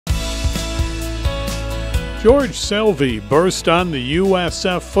George Selvie burst on the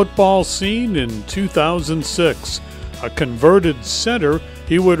USF football scene in 2006. A converted center,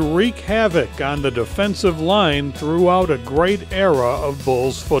 he would wreak havoc on the defensive line throughout a great era of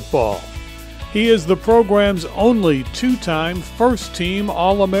Bulls football. He is the program's only two-time first-team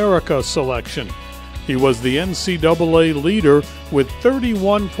All-America selection. He was the NCAA leader with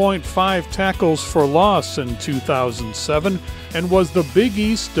 31.5 tackles for loss in 2007 and was the Big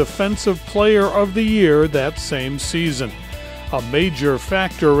East Defensive Player of the Year that same season. A major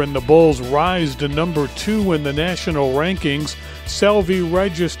factor in the Bulls' rise to number 2 in the national rankings, Selvie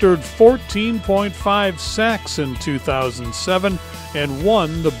registered 14.5 sacks in 2007 and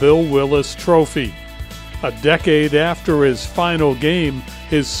won the Bill Willis Trophy. A decade after his final game,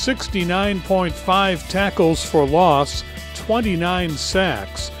 his 69.5 tackles for loss, 29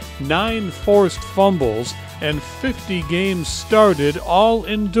 sacks, 9 forced fumbles, and 50 games started all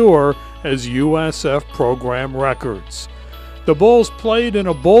endure as USF program records. The Bulls played in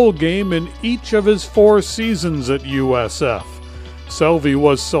a bowl game in each of his 4 seasons at USF. Selvie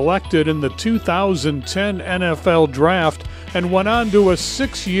was selected in the 2010 NFL Draft and went on to a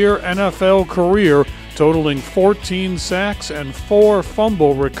 6-year NFL career, totaling 14 sacks and 4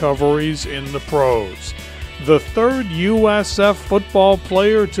 fumble recoveries in the pros. The third USF football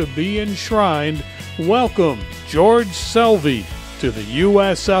player to be enshrined. Welcome, George Selvie, to the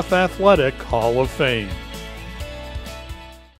USF Athletic Hall of Fame.